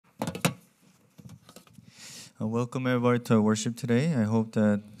Welcome everybody to our worship today. I hope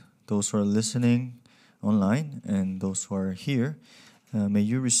that those who are listening online and those who are here, may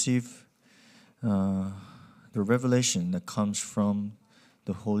you receive the revelation that comes from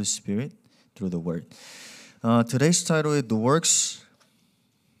the Holy Spirit through the Word. Today's title is The Works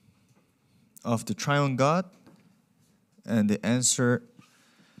of the Triune God and the answer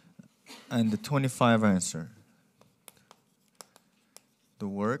and the 25 answer. The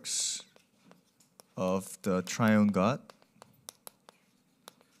works of the Triune God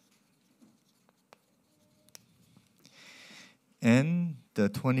and the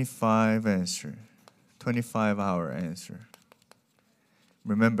 25-hour answer.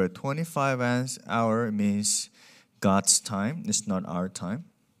 Remember, 25-hour means God's time. It's not our time.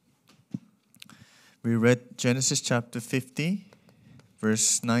 We read Genesis chapter 50,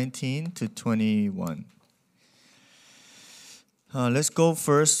 verse 19 to 21. Let's go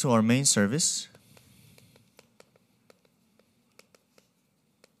first to our main service.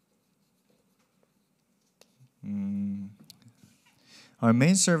 Our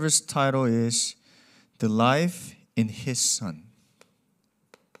main service title is The Life in His Son.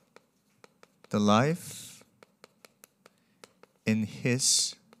 The Life in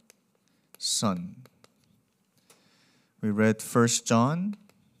His Son. We read 1 John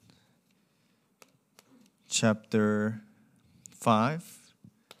chapter 5,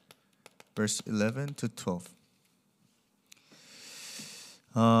 verse 11 to 12.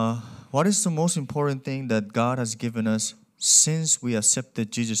 What is the most important thing that God has given us since we accepted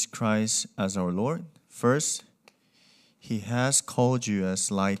Jesus Christ as our Lord? First, He has called you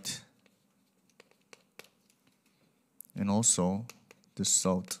as light and also the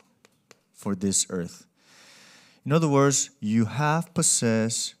salt for this earth. In other words, you have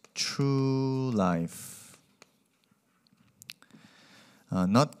possessed true life.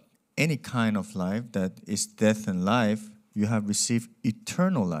 Not any kind of life that is death and life. You have received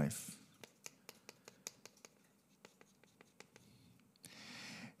eternal life.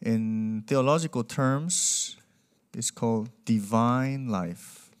 In theological terms, it's called divine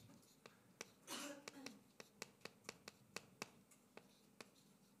life.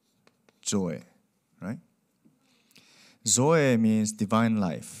 Zoe, right? Zoe means divine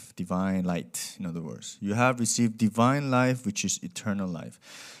life, divine light, in other words. You have received divine life, which is eternal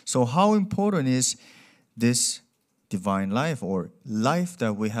life. So how important is this divine life or life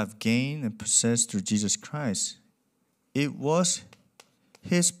that we have gained and possessed through Jesus Christ? It was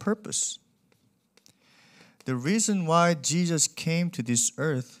His purpose. The reason why Jesus came to this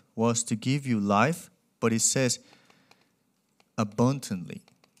earth was to give you life, but it says abundantly.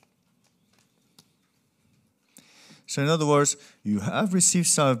 So in other words, you have received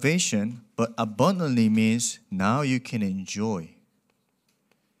salvation, but abundantly means now you can enjoy.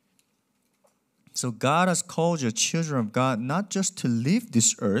 So God has called you children of God not just to live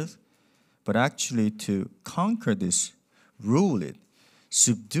this earth, but actually to conquer this, rule it,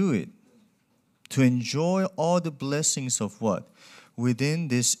 subdue it, to enjoy all the blessings of what? Within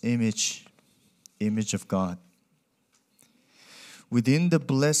this image of God. Within the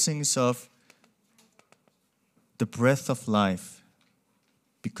blessings of the breath of life.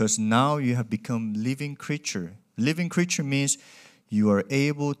 Because now you have become living creature. Living creature means you are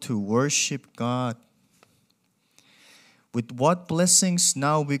able to worship God. With what blessings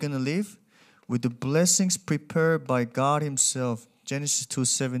now we're going to live? With the blessings prepared by God Himself. Genesis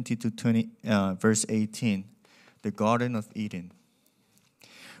 2:17 to 20, verse 18, the Garden of Eden.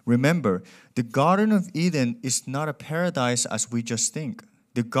 Remember, the Garden of Eden is not a paradise as we just think.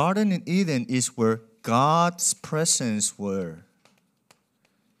 The Garden in Eden is where God's presence were.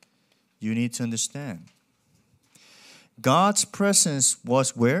 You need to understand. God's presence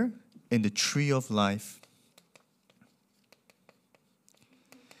was where? In the tree of life.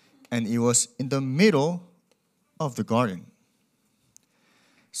 And it was in the middle of the garden.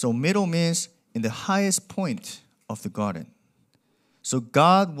 So middle means in the highest point of the garden. So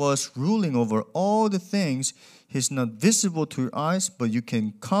God was ruling over all the things. He's not visible to your eyes, but you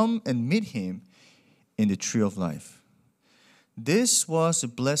can come and meet Him in the tree of life. This was a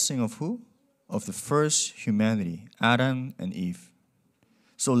blessing of who? Of the first humanity, Adam and Eve.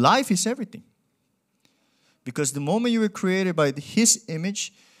 So life is everything. Because the moment you were created by His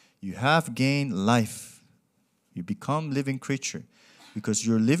image, you have gained life. You become living creature. Because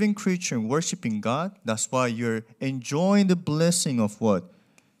you're a living creature and worshiping God, that's why you're enjoying the blessing of what?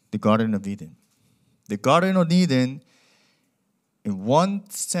 The Garden of Eden. The Garden of Eden, in one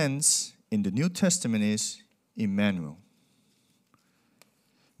sense, in the New Testament is Emmanuel.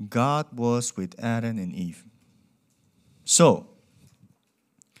 God was with Adam and Eve. So,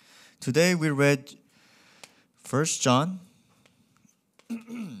 today we read First John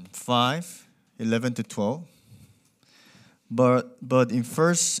 5, 11 to 12. But in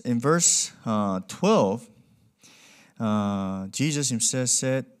verse 12, Jesus himself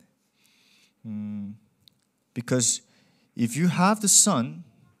said, because if you have the Son,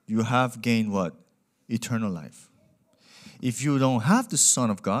 you have gained what? Eternal life. If you don't have the Son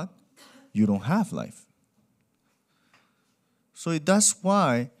of God, you don't have life. So that's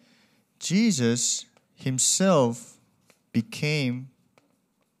why Jesus himself became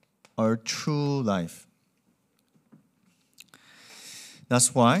our true life.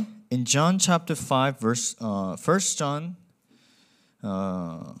 That's why in John chapter 5, 1 John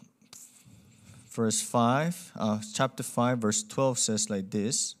verse 5, chapter 5, verse 12 says like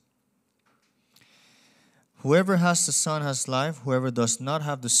this: whoever has the Son has life. Whoever does not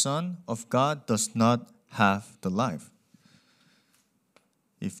have the Son of God does not have the life.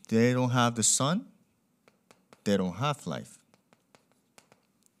 If they don't have the Son, they don't have life.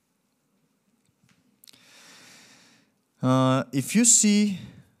 If you see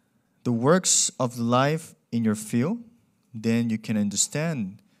the works of life in your field, then you can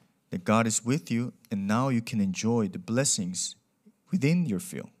understand that God is with you, and now you can enjoy the blessings within your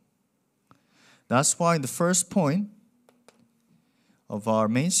field. That's why the first point of our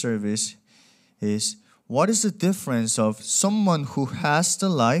main service is, what is the difference of someone who has the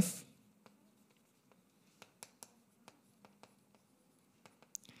life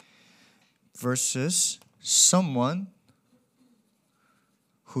versus someone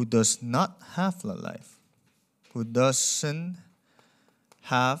who does not have the life, who doesn't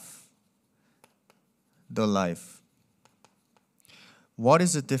have the life? What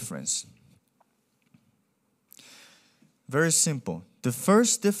is the difference? Very simple. The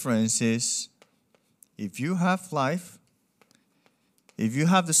first difference is, if you have life, if you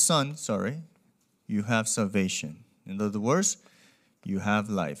have the Son, you have salvation. In other words, you have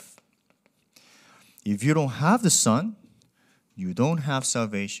life. If you don't have the Son, you don't have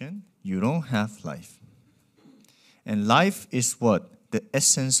salvation, you don't have life. And life is what? The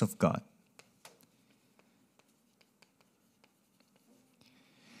essence of God.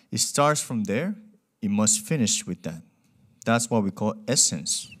 It starts from there, it must finish with that. That's what we call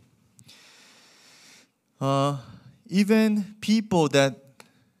essence. Even people that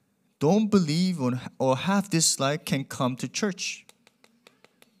don't believe or have this life can come to church.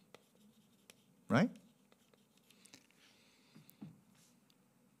 Right?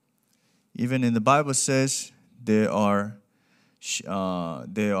 Even in the Bible says there are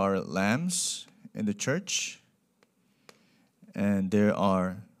lambs in the church, and there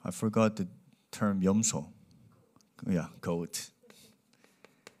are, I forgot the term, 염소. Yeah, goat.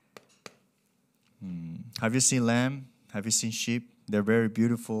 Have you seen lamb? Have you seen sheep? They're very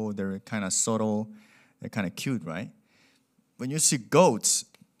beautiful. They're kind of subtle. They're kind of cute, right? When you see goats,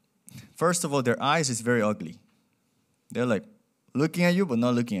 first of all, their eyes is very ugly. They're like looking at you, but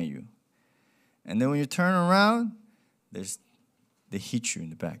not looking at you. And then when you turn around, they hit you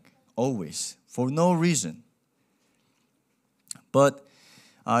in the back. Always. For no reason. But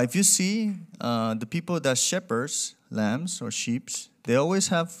if you see the people that shepherds lambs or sheep, they always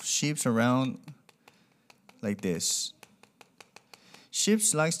have sheep around like this. Sheep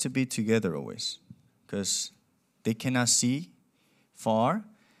likes to be together always because they cannot see far,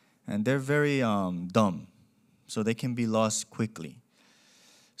 and they're very dumb, so they can be lost quickly.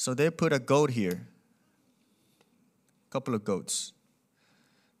 So they put a goat here, a couple of goats,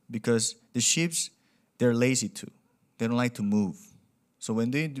 because the sheep, they're lazy too. They don't like to move. So when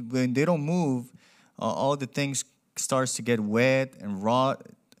they don't move, all the things starts to get wet and rot.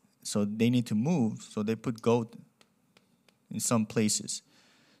 So they need to move. So they put goat in some places.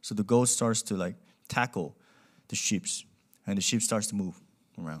 So the goat starts to like tackle the sheep, and the sheep starts to move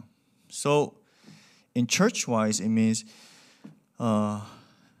around. So in church-wise, it means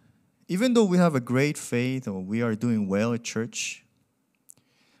even though we have a great faith or we are doing well at church,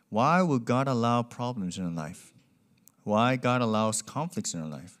 why would God allow problems in our life? Why God allows conflicts in our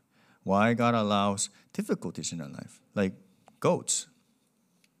life? Why God allows difficulties in our life? Like goats.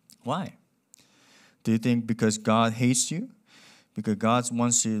 Why? Do you think because God hates you? Because God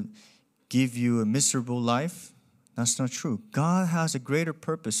wants to give you a miserable life? That's not true. God has a greater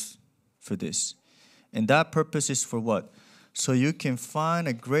purpose for this. And that purpose is for what? So you can find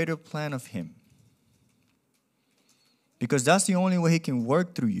a greater plan of Him. Because that's the only way He can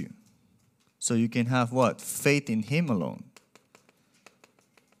work through you. So you can have what? Faith in Him alone.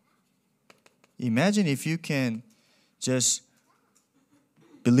 Imagine if you can just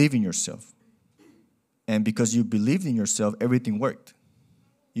believe in yourself. And because you believed in yourself, everything worked.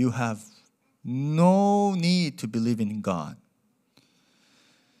 You have no need to believe in God.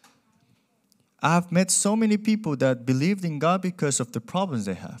 I've met so many people that believed in God because of the problems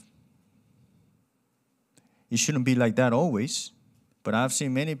they have. It shouldn't be like that always. But I've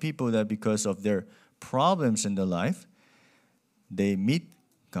seen many people that because of their problems in their life, they meet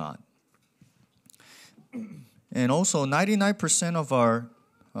God. And also 99% of our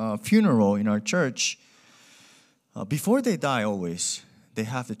funeral in our church, before they die always, they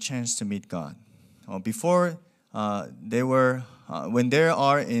have the chance to meet God. Before when they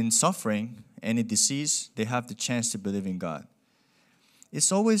are in suffering, any disease, they have the chance to believe in God.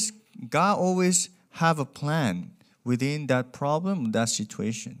 God always have a plan within that problem, that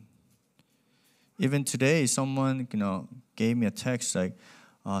situation. Even today, someone gave me a text like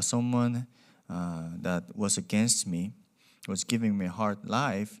someone that was against me was giving me a hard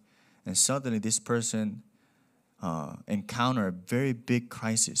life, and suddenly this person encountered a very big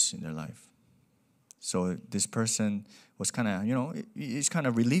crisis in their life. So this person was kind of, it's kind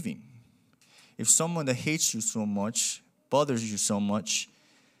of relieving. If someone that hates you so much, bothers you so much,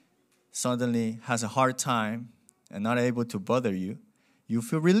 suddenly has a hard time and not able to bother you, you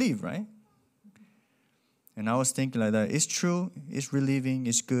feel relieved, right? And I was thinking like that. It's true, it's relieving,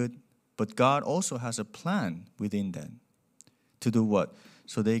 it's good, but God also has a plan within that. To do what?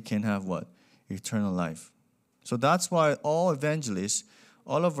 So they can have what? Eternal life. So that's why all evangelists,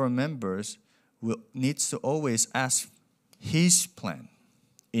 all of our members, needs to always ask His plan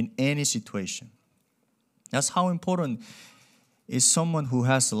in any situation. That's how important is someone who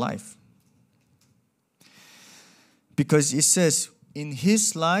has life. Because it says, in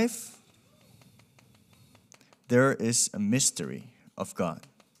his life, there is a mystery of God.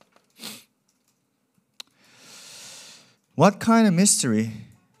 What kind of mystery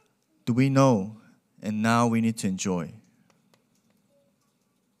do we know and now we need to enjoy?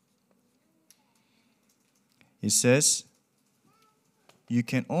 It says, you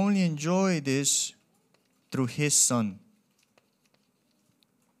can only enjoy this through His Son.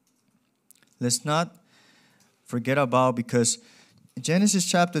 Let's not forget about, because Genesis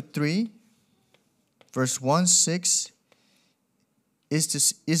chapter 3, verse 1-6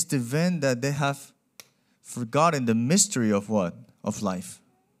 is the event that they have forgotten the mystery of what? Of life.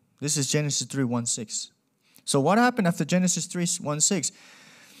 This is Genesis 3:1-6. So what happened after Genesis 3:1-6?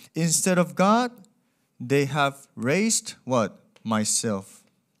 Instead of God, they have raised what? Myself.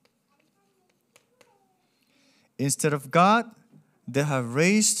 Instead of God, they have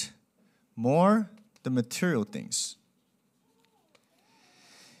raised more the material things.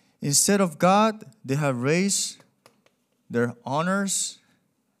 Instead of God, they have raised their honors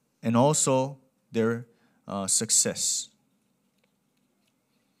and also their success.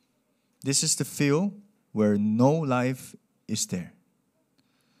 This is the field where no life is there.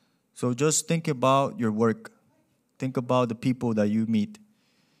 So just think about your work. Think about the people that you meet.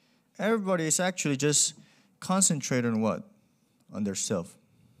 Everybody is actually just concentrated on what? On their self.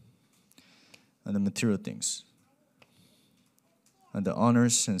 On the material things. On the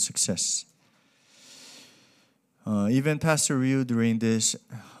honors and success. Even Pastor Ryu during this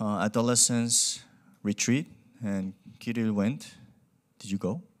adolescence retreat, and Kirill went. Did you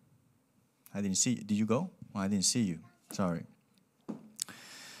go? I didn't see you. Did you go? Oh, I didn't see you. Sorry.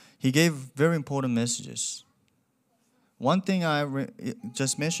 He gave very important messages. One thing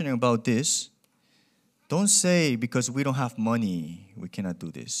just mentioning about this, don't say because we don't have money, we cannot do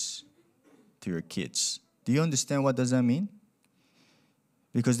this to your kids. Do you understand what does that mean?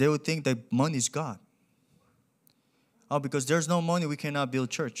 Because they would think that money is God. Oh, because there's no money, we cannot build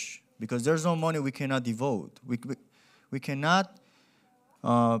church. Because there's no money, we cannot devote. We cannot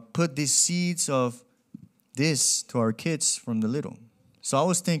put these seeds of this to our kids from the little. So I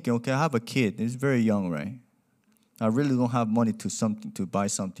was thinking, okay, I have a kid. He's very young, right? I really don't have money to buy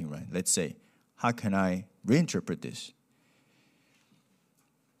something, right? Let's say, how can I reinterpret this?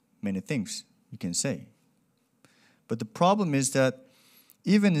 Many things you can say. But the problem is that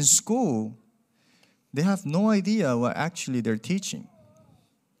even in school, they have no idea what actually they're teaching.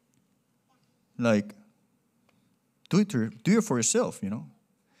 Like, do it for yourself, Do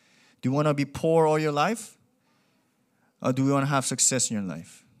you want to be poor all your life? Or do you want to have success in your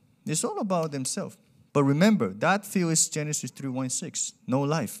life? It's all about themselves. But remember, that field is Genesis 3:1-6, no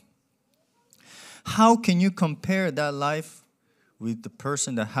life. How can you compare that life with the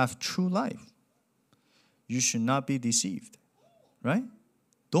person that have true life? You should not be deceived, right?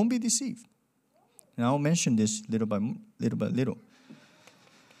 Don't be deceived. And I'll mention this little by little.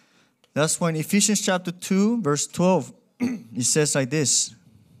 That's why in Ephesians chapter 2, verse 12, it says like this.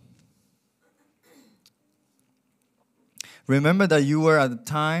 Remember that you were at the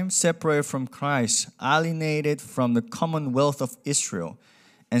time separated from Christ, alienated from the commonwealth of Israel,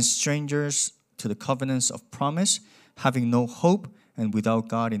 and strangers to the covenants of promise, having no hope and without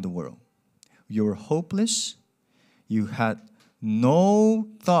God in the world. You were hopeless. You had no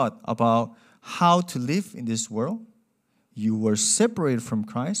thought about how to live in this world. You were separated from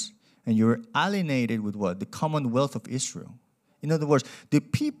Christ, and you were alienated with what? The commonwealth of Israel. In other words, the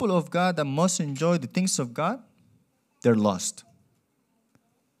people of God that must enjoy the things of God, they're lost.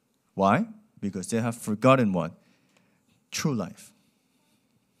 Why? Because they have forgotten what? True life.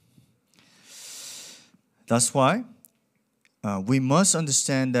 That's why we must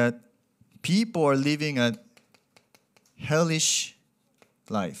understand that people are living a hellish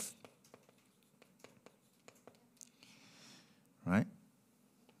life. Right?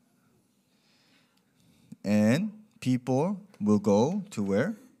 And people will go to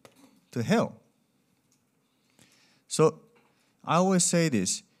where? To hell. So I always say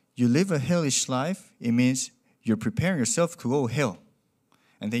this. You live a hellish life, it means you're preparing yourself to go to hell.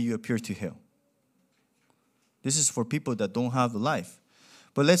 And then you appear to hell. This is for people that don't have the life.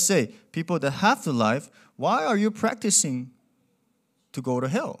 But let's say, people that have the life, why are you practicing to go to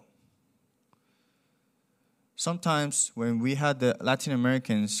hell? Sometimes when we had the Latin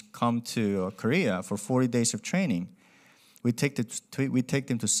Americans come to Korea for 40 days of training, we take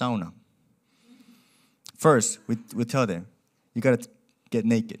them to sauna. First, we tell them, you got to get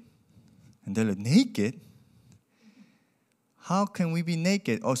naked. And they're like, naked? How can we be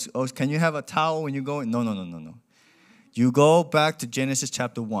naked? Oh, can you have a towel when you go? No. You go back to Genesis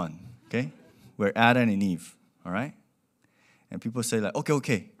chapter 1, okay? Where Adam and Eve, all right? And people say like,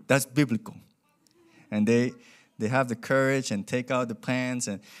 okay, that's biblical. And they have the courage and take out the pants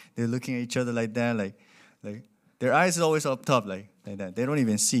and they're looking at each other like that, like their eyes are always up top like that. They don't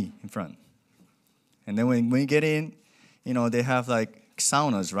even see in front. And then when you get in, they have like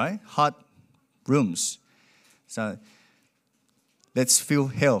saunas, right? Hot rooms. So let's feel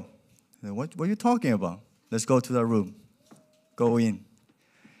hell. What are you talking about? Let's go to that room. Go in.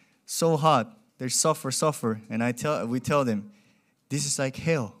 So hot. They suffer. And we tell them, this is like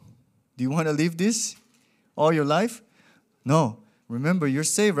hell. Do you want to live this all your life? No. Remember, you're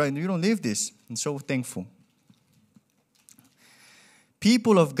saved, right? You don't live this. I'm so thankful.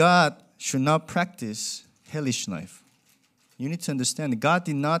 People of God should not practice hellish life. You need to understand that God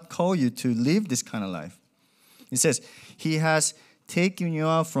did not call you to live this kind of life. It says, He has taken you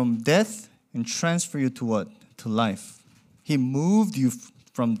out from death and transferred you to what? To life. He moved you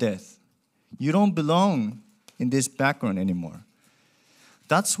from death. You don't belong in this background anymore.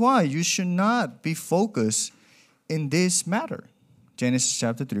 That's why you should not be focused in this matter. Genesis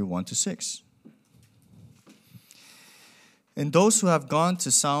chapter 3, 1-6. And those who have gone to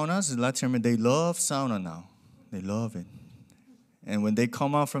saunas in Latin America, they love sauna now. They love it. And when they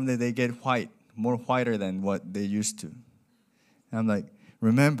come out from there, they get white, more whiter than what they used to. And I'm like,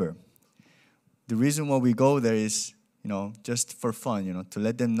 remember, the reason why we go there is, just for fun, to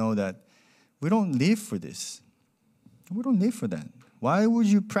let them know that we don't live for this. We don't live for that. Why would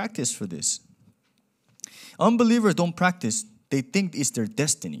you practice for this? Unbelievers don't practice. They think it's their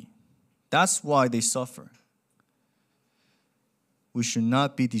destiny. That's why they suffer. We should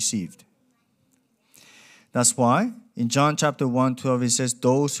not be deceived. That's why in John chapter 1:12 it says,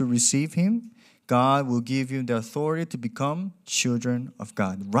 those who receive Him, God will give you the authority to become children of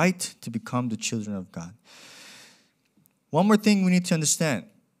God. Right to become the children of God. One more thing we need to understand.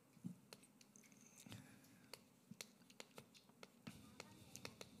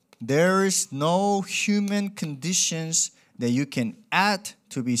 There is no human conditions that you can add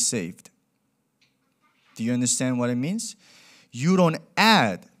to be saved. Do you understand what it means? You don't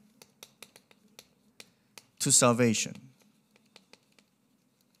add to salvation.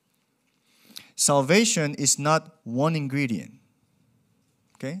 Salvation is not one ingredient.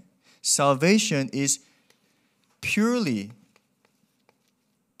 Okay? Salvation is purely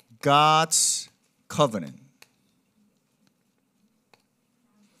God's covenant.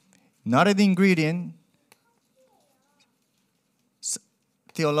 Not an ingredient,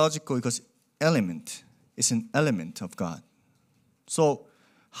 theological, because element is an element of God. So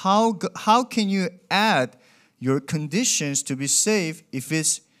how can you add your conditions to be saved if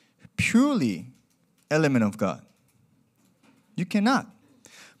it's purely element of God? You cannot.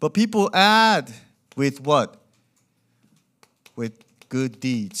 But people add with what? With good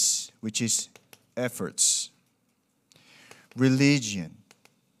deeds, which is efforts, religion,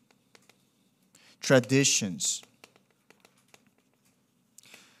 traditions.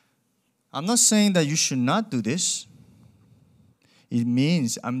 I'm not saying that you should not do this.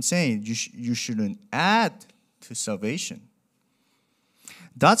 I'm saying you shouldn't add to salvation.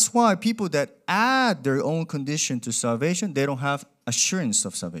 That's why people that add their own condition to salvation, they don't have assurance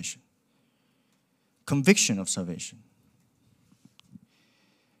of salvation, conviction of salvation.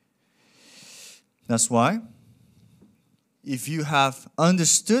 That's why, if you have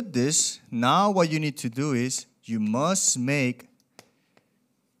understood this, now what you need to do is you must make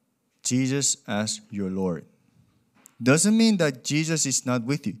Jesus as your Lord. Doesn't mean that Jesus is not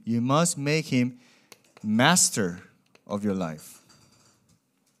with you. You must make him master of your life.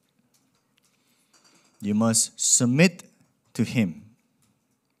 You must submit to him.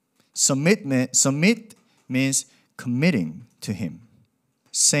 Submit means committing to him.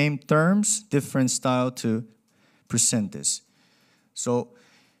 Same terms, different style to present this. So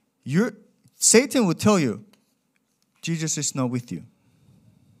Satan will tell you, Jesus is not with you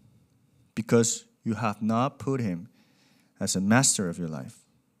because you have not put him as a master of your life.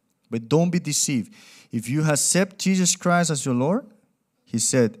 But don't be deceived. If you accept Jesus Christ as your Lord, he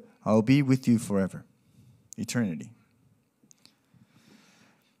said, I'll be with you forever, eternity.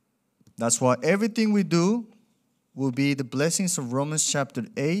 That's why everything we do will be the blessings of Romans chapter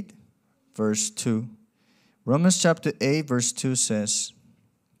 8, verse 2. Romans chapter 8, verse 2 says,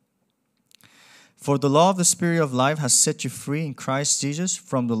 For the law of the Spirit of life has set you free in Christ Jesus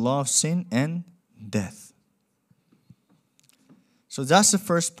from the law of sin and death. So that's the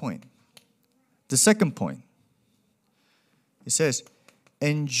first point. The second point, it says,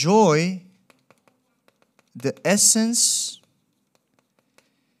 enjoy the essence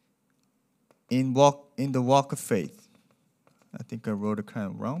in the walk of faith. I think I wrote it kind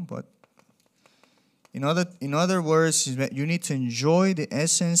of wrong, but in other words, you need to enjoy the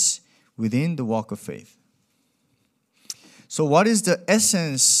essence within the walk of faith. So what is the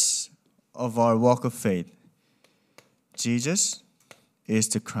essence of our walk of faith? Jesus is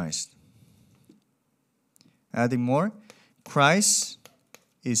the Christ. Adding more, Christ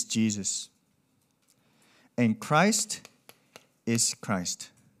is Jesus. And Christ is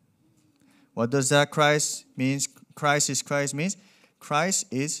Christ. What does that Christ means? Christ is Christ means Christ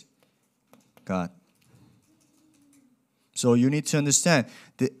is God. So you need to understand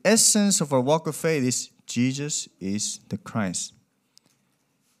the essence of our walk of faith is Jesus is the Christ.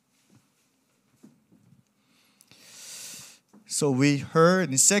 So we heard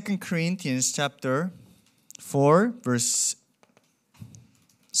in 2 Corinthians chapter 4, verse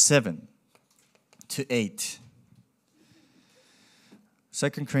 7 to 8. 2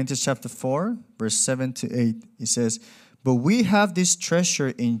 Corinthians chapter 4, verse 7 to 8. It says, But we have this treasure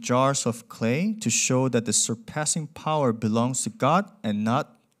in jars of clay to show that the surpassing power belongs to God and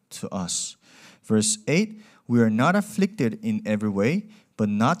not to us. Verse 8, We are not afflicted in every way, but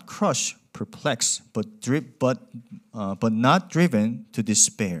not crushed, perplexed, but not driven to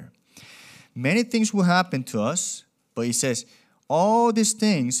despair. Many things will happen to us, but it says, all these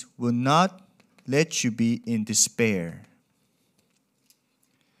things will not let you be in despair.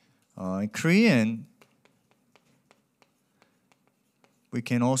 In Korean, we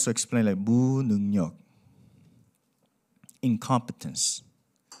can also explain like 무능력, incompetence.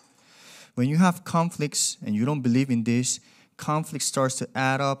 When you have conflicts and you don't believe in this, conflict starts to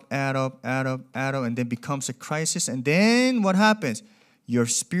add up, and then becomes a crisis. And then what happens? Your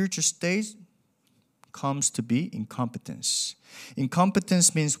spiritual state comes to be incompetence.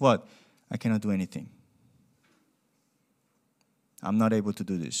 Incompetence means what? I cannot do anything. I'm not able to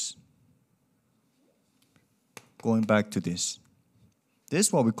do this. Going back to this. This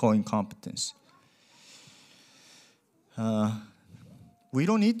is what we call incompetence. We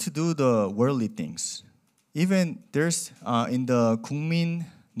don't need to do the worldly things. Even there's in the 국민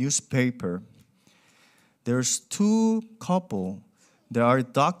newspaper, there's two couple. There are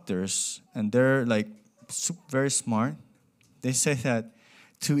doctors, and they're like very smart. They say that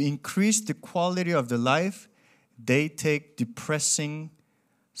to increase the quality of the life, they take depressing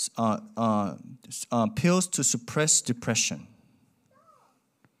pills to suppress depression.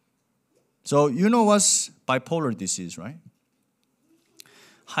 So you know what's bipolar disease, right?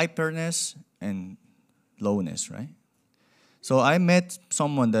 Hyperness and lowness, right? So I met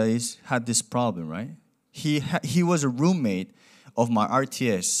someone that had this problem, right? He was a roommate of my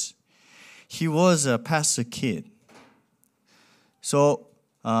RTS. He was a pastor kid. So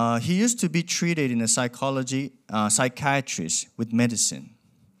he used to be treated in a psychiatrist with medicine.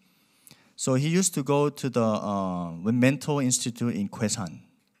 So he used to go to the mental institute in Kwesan.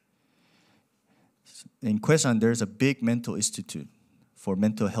 In Kwesan, there's a big mental institute for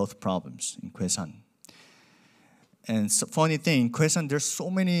mental health problems in Kwesan. And funny thing, in Kwesan, there's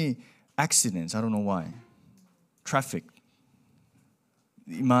so many accidents. I don't know why. Traffic.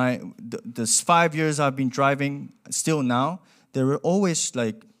 The 5 years I've been driving, still now, there were always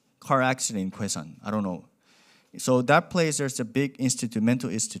like car accident in Kwesan. I don't know. So that place, there's a big institute, mental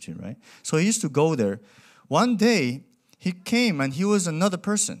institute, right? So he used to go there. One day, he came and he was another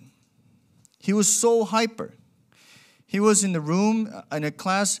person. He was so hyper. He was in the room, in a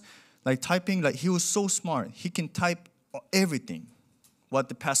class, like typing, like he was so smart. He can type everything, what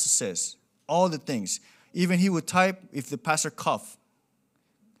the pastor says, all the things. Even he would type if the pastor cough.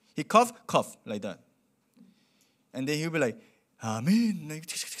 He cough, like that. And then he'll be like, Amen,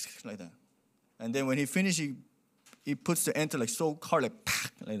 like that. And then when he finished, he puts the enter like so hard,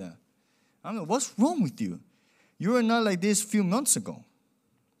 like that. I'm like, what's wrong with you? You were not like this a few months ago.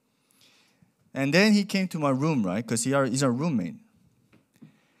 And then he came to my room, right? Because he's our roommate.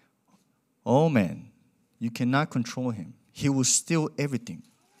 Oh, man, you cannot control him. He will steal everything.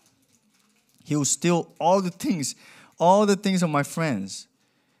 He will steal all the things of my friends.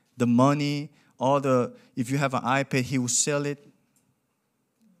 The money, if you have an iPad, he will sell it.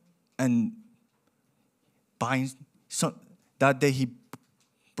 And that day he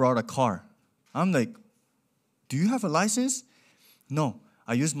brought a car. I'm like, do you have a license? No,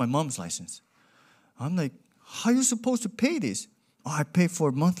 I use my mom's license. I'm like, how are you supposed to pay this? Oh, I pay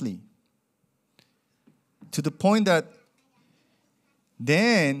for monthly. To the point that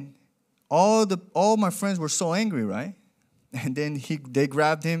then all my friends were so angry, right? And then they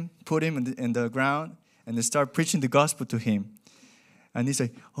grabbed him, put him in the ground, and they start preaching the gospel to him. And he's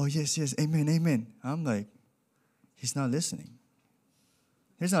like, oh, yes, amen, amen. I'm like, he's not listening.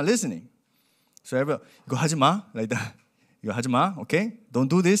 He's not listening. So everybody, go, 하지 마, like that. You go, 하지 마, okay? Don't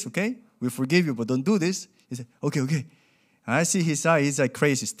do this, okay? We forgive you, but don't do this. He said, okay. And I see his eye, he's like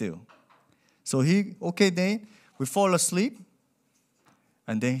crazy still. So then we fall asleep.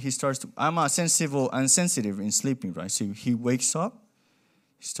 And then he starts to, I'm insensitive in sleeping, right? So he wakes up,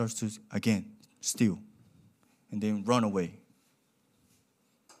 he starts to, again, steal. And then run away.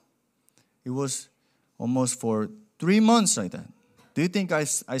 It was almost for 3 months like that. Do you think I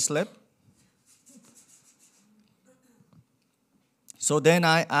slept? So then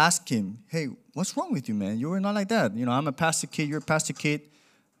I asked him, hey, what's wrong with you, man? You were not like that. You know, I'm a pastor kid, you're a pastor kid.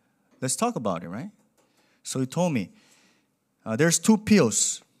 Let's talk about it, right? So he told me, there's 2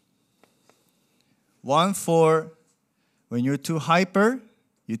 pills. One for when you're too hyper,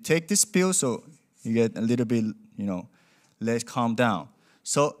 you take this pill so you get a little bit, let's calm down.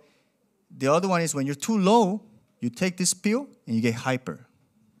 So the other one is when you're too low, you take this pill and you get hyper.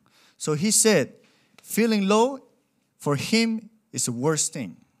 So he said, feeling low for him is the worst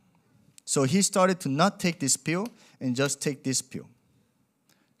thing. So he started to not take this pill and just take this pill.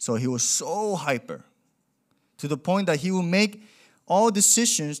 So he was so hyper to the point that he will make all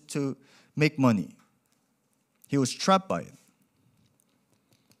decisions to make money. He was trapped by it.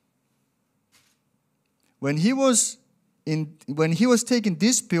 When he was taking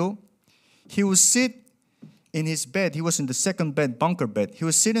this pill, he would sit in his bed. He was in the second bed, bunker bed. He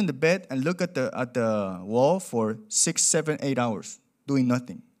would sit in the bed and look at the wall for 6, 7, 8 hours, doing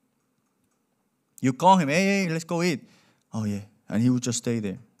nothing. You call him, hey, let's go eat. Oh, yeah. And he would just stay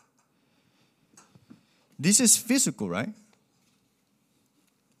there. This is physical, right?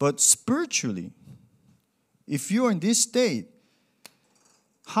 But spiritually, if you are in this state,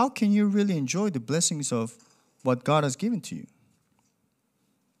 how can you really enjoy the blessings of what God has given to you?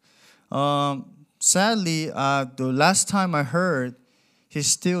 Sadly, the last time I heard, he's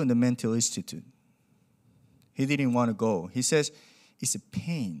still in the mental institute. He didn't want to go. He says, it's a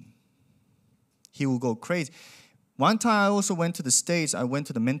pain. He will go crazy. One time I also went to the States. I went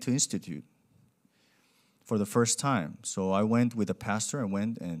to the mental institute for the first time. So I went with a pastor.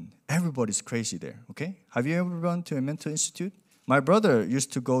 And everybody's crazy there, okay? Have you ever gone to a mental institute? My brother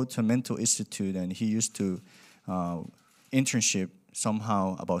used to go to a mental institute, and he used to internship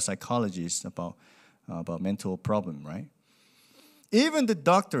somehow about psychologists, about mental problem, right? Even the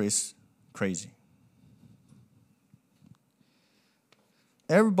doctor is crazy.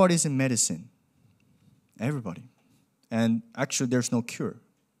 Everybody's in medicine. Everybody. And actually, there's no cure.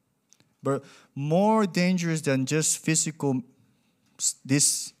 But more dangerous than just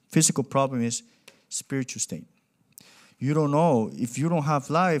this physical problem is spiritual state. You don't know. If you don't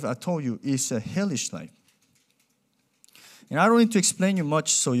have life, I told you, it's a hellish life. And I don't need to explain you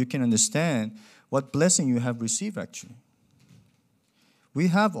much so you can understand what blessing you have received, actually. We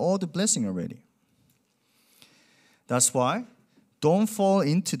have all the blessing already. That's why don't fall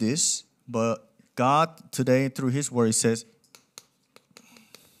into this, but God today, through His Word, He says,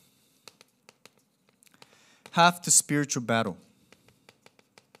 have the spiritual battle.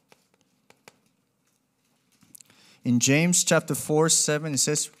 In James chapter 4, 7, it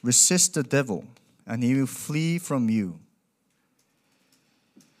says, resist the devil, and he will flee from you.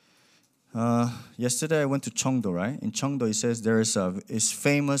 Yesterday I went to Cheongdo, right? In Cheongdo, it says it's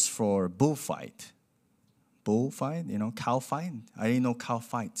famous for bullfight. Bullfight, cow fight. I didn't know cow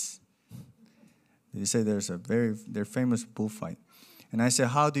fights. They say they're famous bullfight. And I said,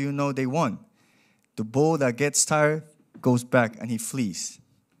 how do you know they won? The bull that gets tired goes back and he flees.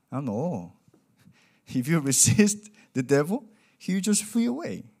 I don't know. If you resist the devil, he just flee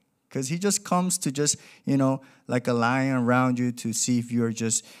away. Because he just comes to just, like a lion around you to see if you're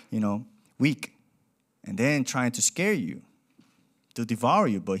just, weak. And then trying to scare you, to devour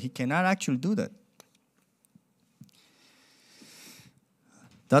you. But he cannot actually do that.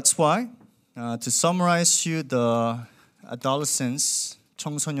 That's why, to summarize you the adolescence,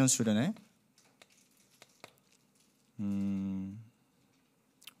 청소년 수련회.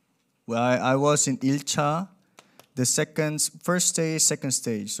 Well, I was in 1차, first stage, second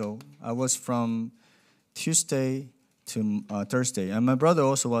stage. So I was from Tuesday to Thursday. And my brother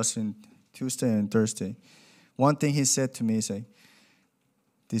also was in Tuesday and Thursday. One thing he said to me is,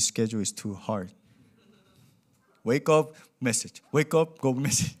 this schedule is too hard. Wake up, message. Wake up, go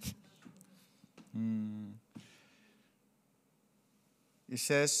message. It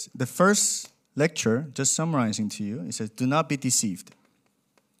says, the first lecture, just summarizing to you, it says, do not be deceived.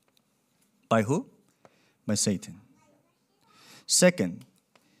 By who? By Satan. Second,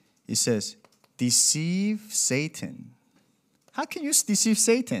 it says, deceive Satan. How can you deceive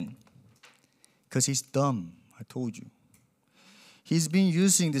Satan? Because he's dumb, I told you. He's been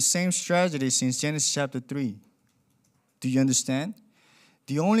using the same strategy since Genesis chapter 3. Do you understand?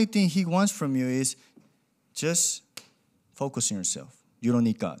 The only thing he wants from you is just focus on yourself. You don't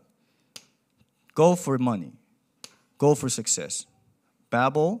need God. Go for money. Go for success.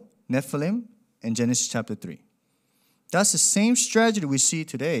 Babel, Nephilim, and Genesis chapter 3. That's the same strategy we see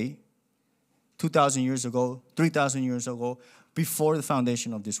today, 2,000 years ago, 3,000 years ago, before the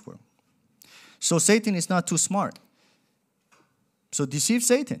foundation of this world. So Satan is not too smart. So deceive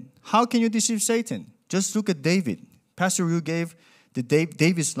Satan. How can you deceive Satan? Just look at David. Pastor Ryu gave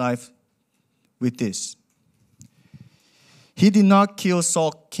David's life with this. He did not kill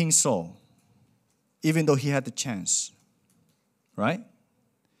King Saul, even though he had the chance. Right?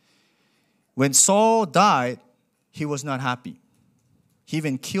 When Saul died, he was not happy. He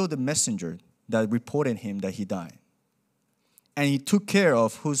even killed the messenger that reported him that he died. And he took care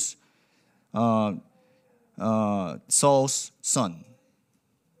of Saul's son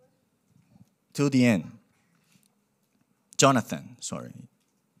till the end. Jonathan, sorry.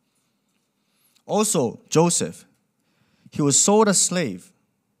 Also, Joseph, he was sold as slave.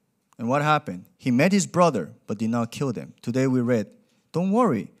 And what happened? He met his brother, but did not kill them. Today we read, don't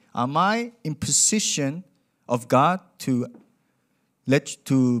worry. Am I in position of God to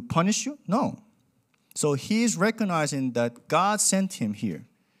punish you? No. So he is recognizing that God sent him here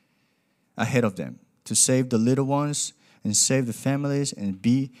ahead of them to save the little ones and save the families and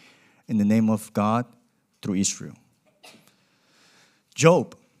be in the name of God through Israel.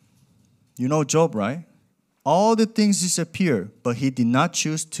 Job. You know Job, right? All the things disappear, but he did not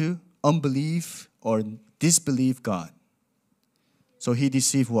choose to unbelieve or disbelieve God. So he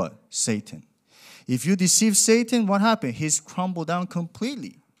deceived what? Satan. If you deceive Satan, what happened? He's crumbled down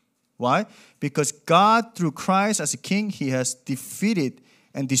completely. Why? Because God, through Christ as a king, he has defeated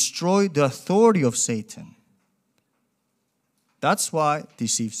and destroyed the authority of Satan. That's why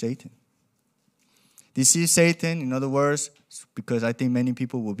deceive Satan. Deceive Satan, in other words, because I think many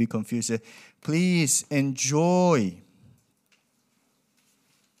people will be confused. Please enjoy.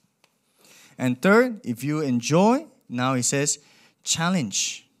 And third, if you enjoy, now he says,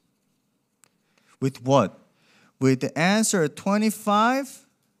 challenge. With what? With the answer 25,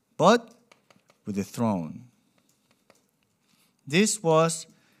 but with the throne. This was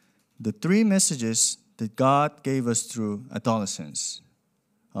the 3 messages that God gave us through adolescence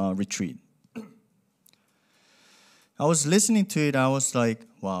retreat. I was listening to it. I was like,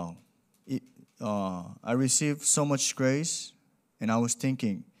 wow. I received so much grace. And I was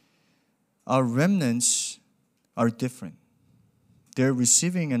thinking, our remnants are different. They're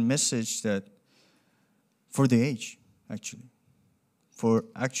receiving a message that for the age, actually. For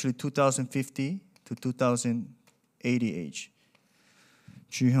actually 2050 to 2080 age.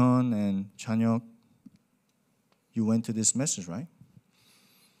 Juhyun and Chanyeok, you went to this message, right?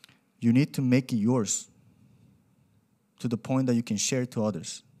 You need to make it yours to the point that you can share it to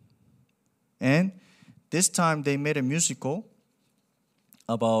others. And this time they made a musical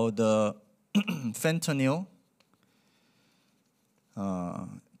about the fentanyl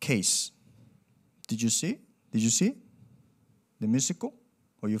case. Did you see? Did you see the musical?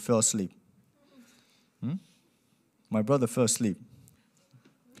 Or you fell asleep? My brother fell asleep.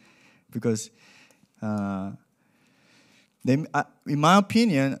 because in my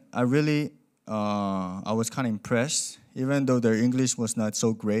opinion, I was kind of impressed, even though their English was not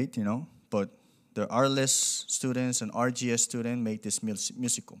so great, but the RLS students and RGS students made this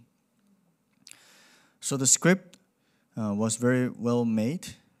musical. So the script was very well made.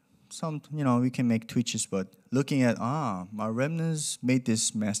 Some, we can make twitches, but looking at, my remnants made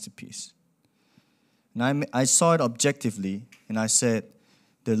this masterpiece. And I saw it objectively, and I said,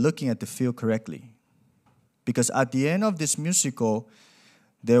 they're looking at the field correctly. Because at the end of this musical,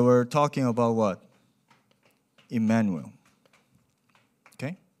 they were talking about what? Emmanuel.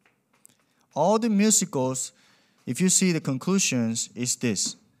 Okay? All the musicals, if you see the conclusions, is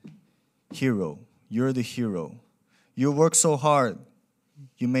this. Hero. You're the hero. You worked so hard.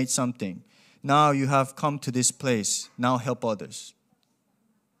 You made something. Now you have come to this place. Now help others.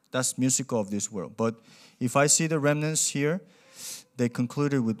 That's musical of this world. But if I see the remnants here, they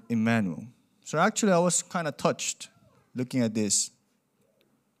concluded with Emmanuel. So actually I was kind of touched looking at this.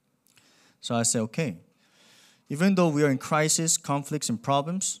 So I said, okay, even though we are in crisis, conflicts, and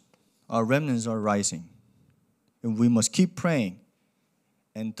problems, our remnants are rising. And we must keep praying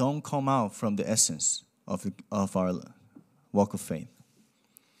and don't come out from the essence of our walk of faith.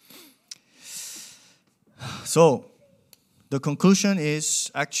 So the conclusion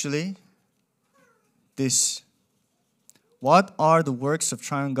is actually this. What are the works of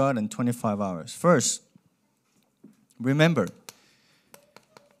Triune God in 25 hours? First, remember,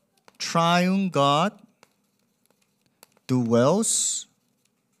 Triune God dwells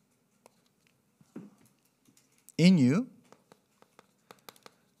in you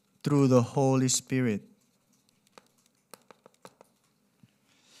through the Holy Spirit.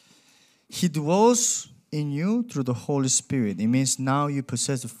 He dwells in you through the Holy Spirit. It means now you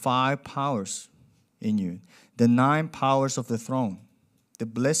possess the 5 powers in you. The 9 powers of the throne. The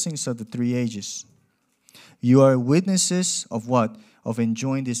blessings of the 3 ages. You are witnesses of what? Of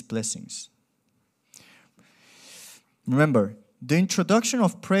enjoying these blessings. Remember, the introduction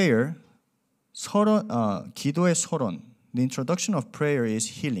of prayer, 기도의 서론. The introduction of prayer is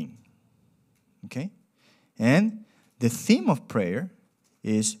healing. Okay? And the theme of prayer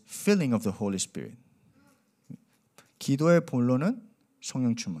is filling of the Holy Spirit. 기도의 본론은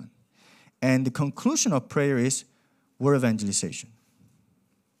성령 충만. And the conclusion of prayer is word evangelization.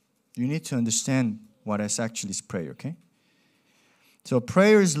 You need to understand what is actually prayer, okay? So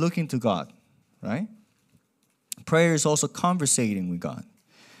prayer is looking to God, right? Prayer is also conversating with God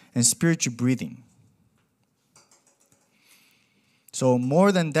and spiritual breathing. So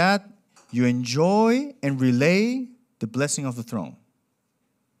more than that, you enjoy and relay the blessing of the throne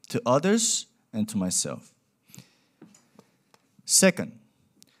to others and to myself. Second,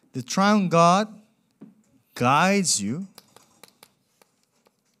 the Triune God guides you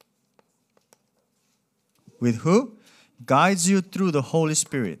with who? Guides you through the Holy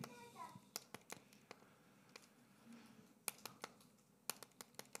Spirit.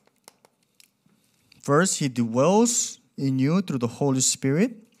 First, He dwells in you through the Holy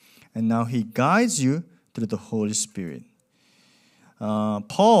Spirit, and now He guides you through the Holy Spirit.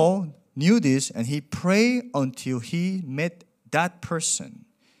 Paul knew this, and he prayed until he met that person,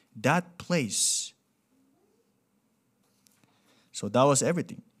 that place. So that was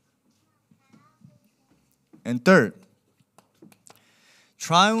everything. And third,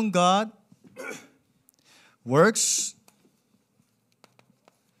 Triune God works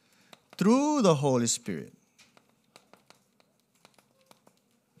through the Holy Spirit.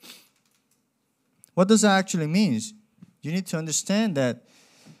 What does that actually mean? You need to understand that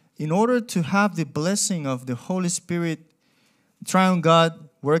in order to have the blessing of the Holy Spirit, Triune God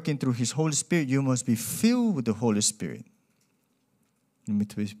working through His Holy Spirit, you must be filled with the Holy Spirit. You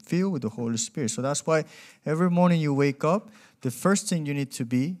need to be filled with the Holy Spirit. So that's why every morning you wake up, the first thing you need to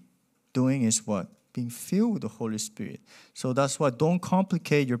be doing is what? Being filled with the Holy Spirit. So that's why don't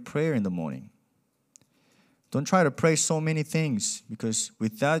complicate your prayer in the morning. Don't try to pray so many things, because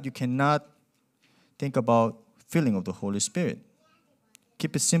with that you cannot think about filling of the Holy Spirit.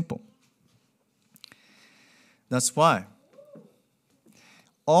 Keep it simple. That's why.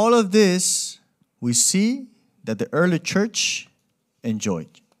 All of this we see that the early church enjoyed.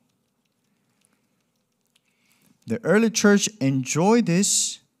 The early church enjoyed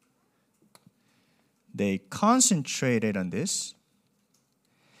this. They concentrated on this.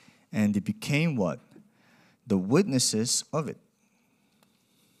 And they became what? The witnesses of it.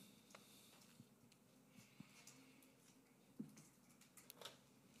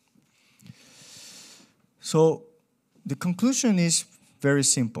 So the conclusion is very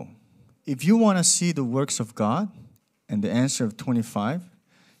simple. If you want to see the works of God and the answer of 25,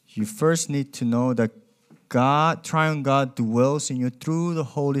 you first need to know that God, Triune God, dwells in you through the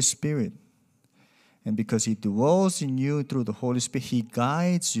Holy Spirit. And because He dwells in you through the Holy Spirit, He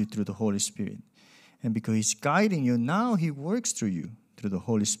guides you through the Holy Spirit. And because He's guiding you, now He works through you through the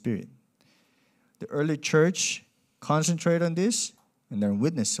Holy Spirit. The early church concentrated on this, and they're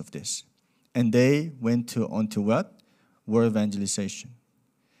witness of this. And they went on to what? Word evangelization.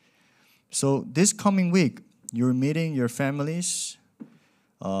 So this coming week, you're meeting your families,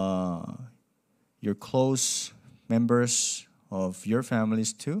 your close members of your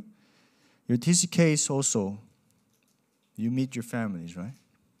families too. Your TCK is also, you meet your families, right?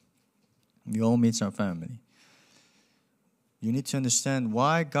 We all meet our family. You need to understand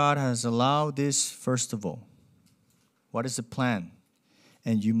why God has allowed this first of all. What is the plan?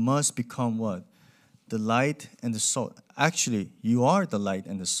 And you must become what? The light and the salt. Actually, you are the light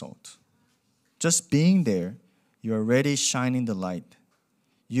and the salt. Just being there, you're already shining the light.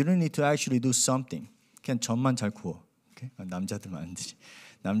 You don't need to actually do something. 그냥 전만 잘 구워. Okay? 남자들만 안 되지.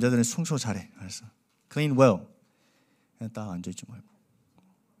 남자들은 청소 잘해. 알았어. Clean well. 그냥 딱 앉아있지 말고.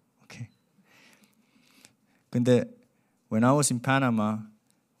 Okay. 근데 when I was in Panama,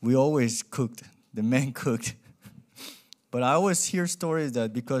 we always cooked. The men cooked. But I always hear stories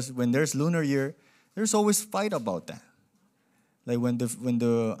that because when there's lunar year, there's always fight about that. Like when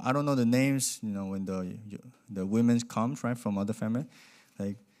the I don't know the names, when the women comes right from other family,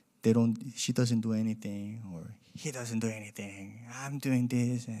 like she doesn't do anything or he doesn't do anything. I'm doing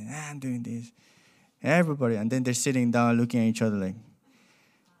this and I'm doing this. Everybody, and then they're sitting down looking at each other like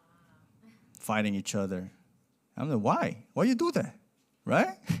fighting each other. I'm like, why? Why you do that?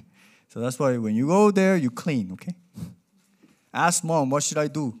 Right? So that's why when you go there, you clean, okay? Ask mom, what should I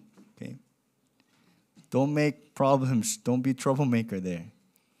do? Okay? Don't make problems. Don't be troublemaker there.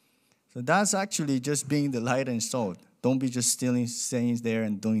 So that's actually just being the light and salt. Don't be just stealing, staying there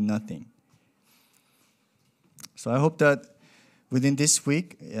and doing nothing. So I hope that within this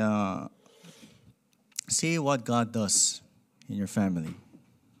week, see what God does in your family.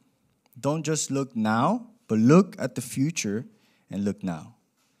 Don't just look now, but look at the future and look now.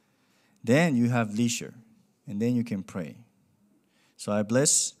 Then you have leisure, and then you can pray. So I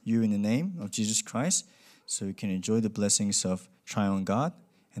bless you in the name of Jesus Christ, so you can enjoy the blessings of Triune God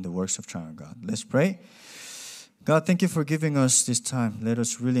and the works of Triune God. Let's pray. God, thank you for giving us this time. Let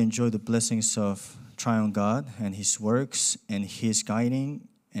us really enjoy the blessings of Triune God and His works and His guiding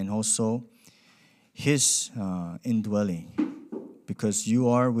and also His indwelling. Because you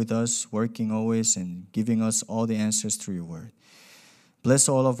are with us, working always and giving us all the answers through your word. Bless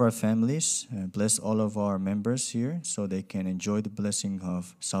all of our families, bless all of our members here so they can enjoy the blessing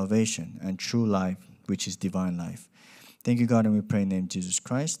of salvation and true life, which is divine life. Thank you, God, and we pray in the name of Jesus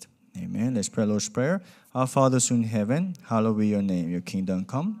Christ. Amen. Let's pray Lord's Prayer. Our Father who in heaven, hallowed be your name. Your kingdom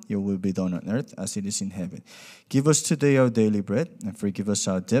come, your will be done on earth as it is in heaven. Give us today our daily bread, and forgive us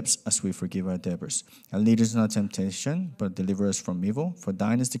our debts as we forgive our debtors. And lead us not into temptation, but deliver us from evil. For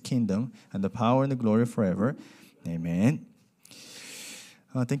thine is the kingdom, and the power, and the glory forever. Amen.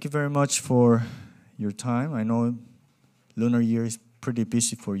 Thank you very much for your time. I know lunar year is pretty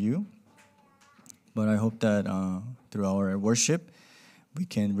busy for you, but I hope that through our worship, we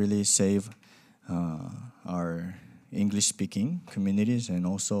can really save our English-speaking communities and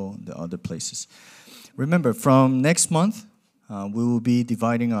also the other places. Remember, from next month, we will be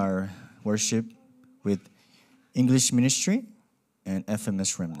dividing our worship with English ministry and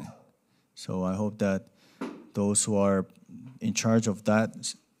FMS remnant. So I hope that those who are in charge of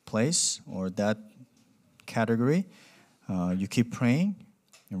that place or that category, you keep praying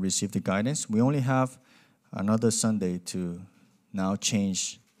and receive the guidance. We only have another Sunday to now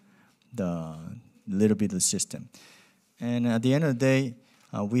change the little bit of the system. And at the end of the day,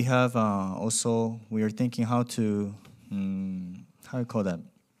 we have we are thinking how to, how you call that?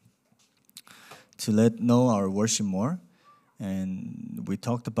 To let know our worship more. And we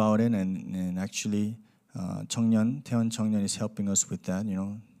talked about it, and actually, 태연 청년 is helping us with that,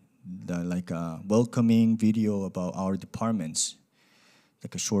 like a welcoming video about our departments,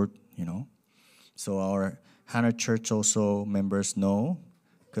 like a short, So our Hannah Church also members know,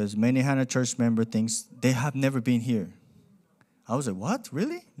 because many Hannah Church member thinks they have never been here. I was like, what,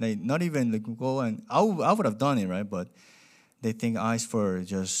 really? Like not even like go and I would have done it, right? But they think it's for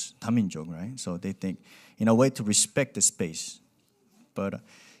just 다민족, right? So they think in a way to respect the space, but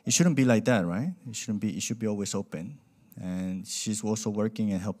it shouldn't be like that, right? It shouldn't be. It should be always open. And she's also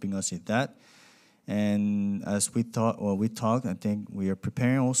working and helping us with that. And as we talked, I think we are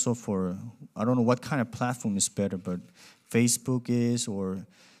preparing also for, I don't know what kind of platform is better, but Facebook is or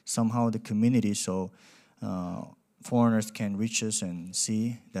somehow the community. So foreigners can reach us and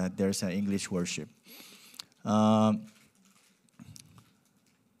see that there's an English worship. Um,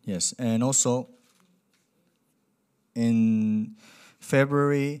 yes, and also in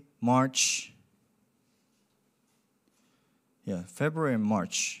February, March, February and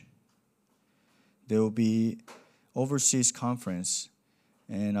March, there will be overseas conference,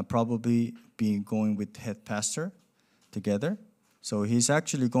 and I'll probably be going with head pastor together. So he's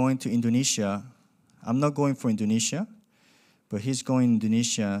actually going to Indonesia. I'm not going for Indonesia, but he's going to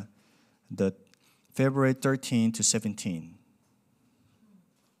Indonesia the February 13 to 17.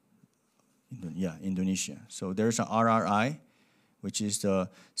 Indonesia. So there's an RRI, which is the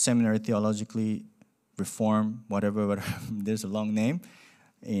Seminary Theologically Reformed, whatever, there's a long name,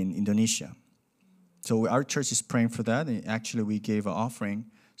 in Indonesia. So our church is praying for that. And actually, we gave an offering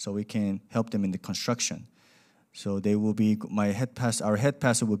so we can help them in the construction. So they will be, our head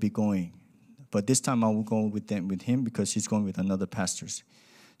pastor will be going. But this time I will go with him because he's going with another pastors.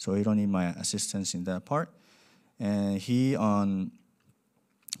 So he don't need my assistance in that part. And he, on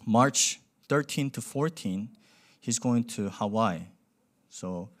March 13 to 14, he's going to Hawaii.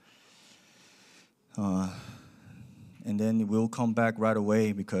 So, and then we'll come back right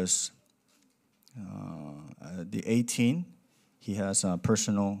away because the 18th, he has a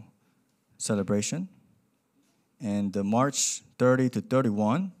personal celebration. And the March 30 to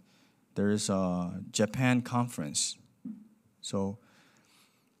 31, there is a Japan conference. So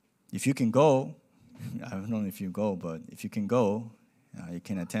if you can go, I don't know if you go, but if you can go, you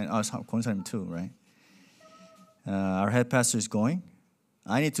can attend. Konsarim too, right? Our head pastor is going.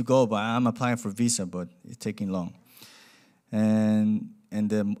 I need to go, but I'm applying for visa, but it's taking long. And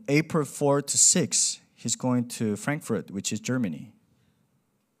the April 4 to 6, he's going to Frankfurt, which is Germany.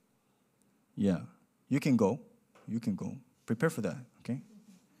 Yeah, you can go. You can go. Prepare for that, okay?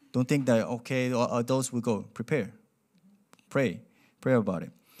 Don't think that, okay, those will go. Prepare. Pray about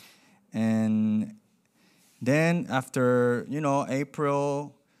it. And then after,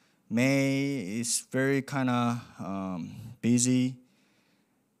 April, May is very kind of busy.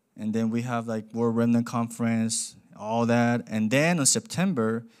 And then we have like World Remnant Conference, all that. And then in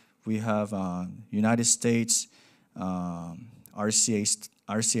September, we have United States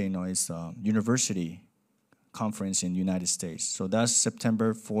university conference in the United States. So that's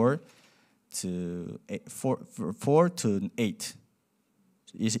September 4 to 8.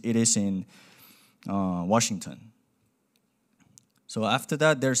 It is in Washington. So after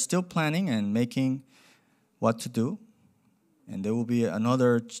that, they're still planning and making what to do. And there will be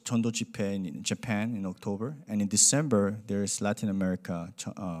another Chondo Jipe in Japan in October. And in December, there is Latin America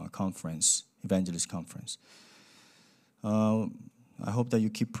conference, evangelist conference. I hope that you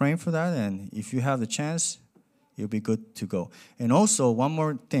keep praying for that. And if you have the chance, it'll be good to go. And also, one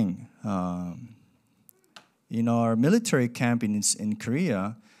more thing. In our military camp in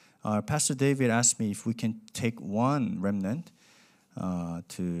Korea, Pastor David asked me if we can take one remnant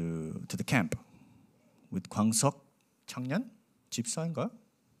to the camp with 광석 청년? 집사인가?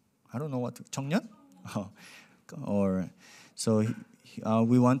 I don't know what 청년? So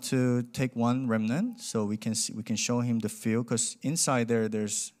we want to take one remnant so we can show him the field, because inside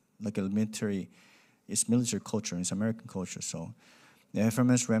there's like a military. It's military culture. It's American culture. So the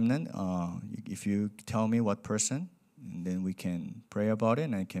FMS remnant, if you tell me what person, and then we can pray about it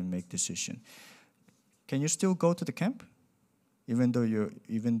and I can make decision. Can you still go to the camp, even though you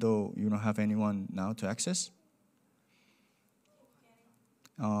don't have anyone now to access?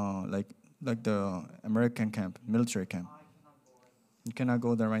 Like the American camp, military camp. You cannot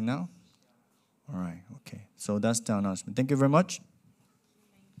go there right now? All right, okay. So that's the announcement. Thank you very much.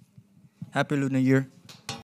 Happy Lunar Year.